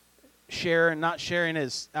share, and not sharing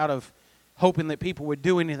as out of hoping that people would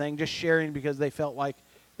do anything, just sharing because they felt like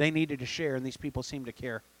they needed to share, and these people seemed to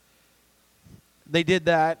care. They did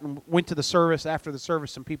that and went to the service. After the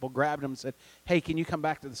service, some people grabbed him and said, hey, can you come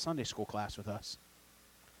back to the Sunday school class with us?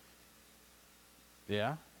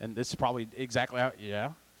 Yeah, and this is probably exactly how,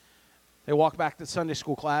 yeah. They walked back to the Sunday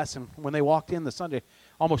school class, and when they walked in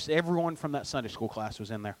almost everyone from that Sunday school class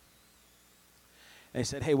was in there. they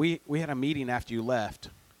said, hey, we had a meeting after you left,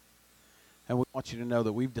 and we want you to know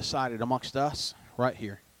that we've decided amongst us right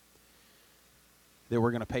here that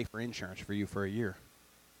we're going to pay for insurance for you for a year.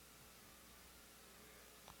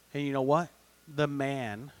 And you know what? The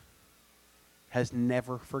man has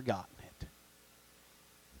never forgotten it.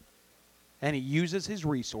 And he uses his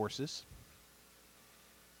resources,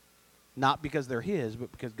 not because they're his, but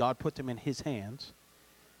because God put them in his hands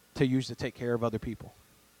to use to take care of other people.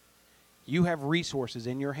 You have resources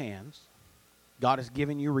in your hands. God has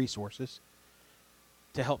given you resources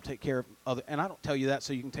to help take care of other. And I don't tell you that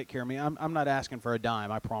so you can take care of me. I'm not asking for a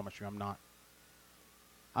dime. I promise you I'm not.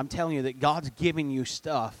 I'm telling you that God's giving you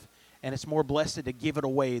stuff, and it's more blessed to give it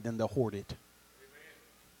away than to hoard it.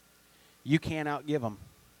 You can't outgive him.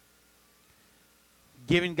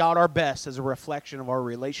 Giving God our best is a reflection of our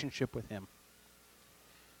relationship with him.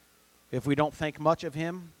 If we don't think much of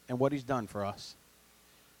him and what he's done for us,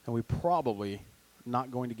 then we're probably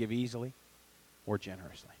not going to give easily or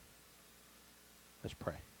generously. Let's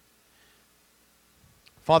pray.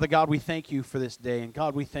 Father God, we thank you for this day. And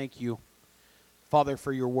God, we thank you, Father,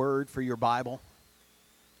 for your word, for your Bible.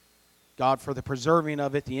 God, for the preserving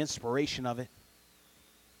of it, the inspiration of it.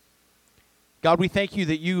 God, we thank you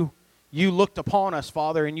that you looked upon us,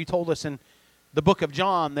 Father, and you told us in the book of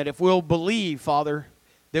John that if we'll believe, Father,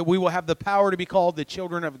 that we will have the power to be called the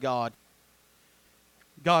children of God.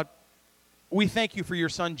 God, we thank you for your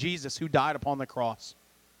Son Jesus, who died upon the cross,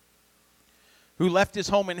 who left his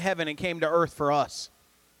home in heaven and came to earth for us,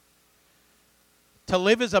 to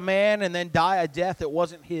live as a man and then die a death that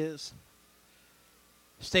wasn't his,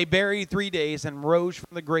 stay buried 3 days and rose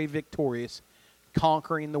from the grave victorious,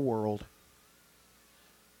 conquering the world.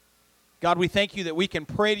 God, we thank you that we can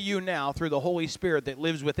pray to you now through the Holy Spirit that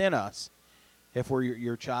lives within us if we're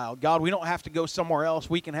your child. God, we don't have to go somewhere else.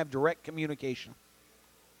 We can have direct communication.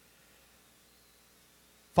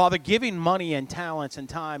 Father, giving money and talents and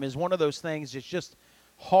time is one of those things that's just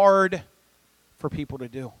hard for people to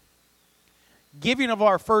do. Giving of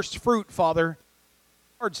our first fruit, Father,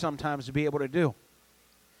 hard sometimes to be able to do.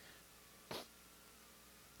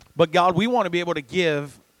 But God, we want to be able to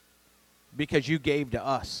give because you gave to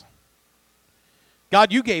us.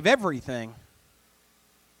 God, you gave everything.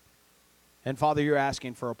 And Father, you're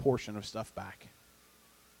asking for a portion of stuff back.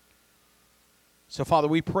 So Father,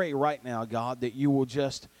 we pray right now, God, that you will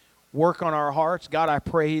just work on our hearts. God, I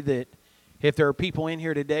pray that if there are people in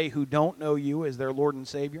here today who don't know you as their Lord and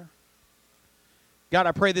Savior, God,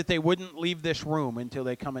 I pray that they wouldn't leave this room until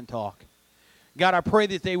they come and talk. God, I pray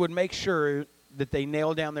that they would make sure that they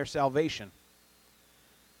nail down their salvation.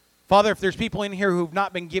 Father, if there's people in here who've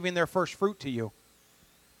not been giving their first fruit to you,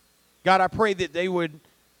 God, I pray that they would,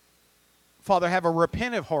 Father, have a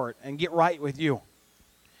repentant heart and get right with you.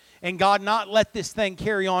 And God, not let this thing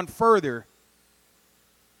carry on further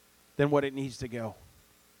than what it needs to go.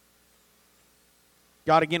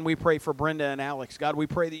 God, again, we pray for Brenda and Alex. God, we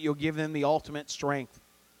pray that you'll give them the ultimate strength.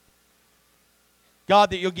 God,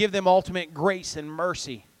 that you'll give them ultimate grace and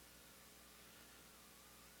mercy.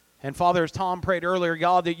 And Father, as Tom prayed earlier,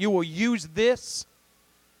 God, that you will use this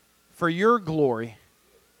for your glory.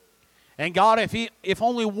 And God, if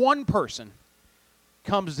only one person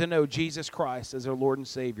comes to know Jesus Christ as their Lord and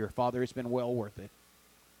Savior, Father, it's been well worth it.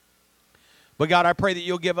 But God, I pray that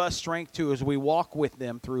you'll give us strength too as we walk with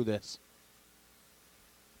them through this.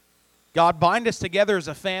 God, bind us together as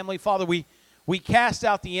a family. Father, we cast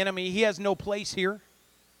out the enemy. He has no place here.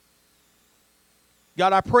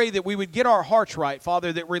 God, I pray that we would get our hearts right,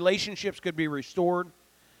 Father, that relationships could be restored.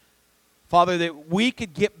 Father, that we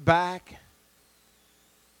could get back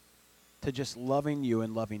to just loving you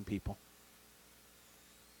and loving people.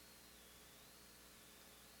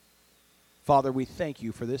 Father, we thank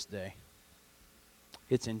you for this day.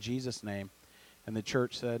 It's in Jesus' name. And the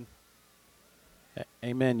church said,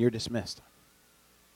 amen. You're dismissed.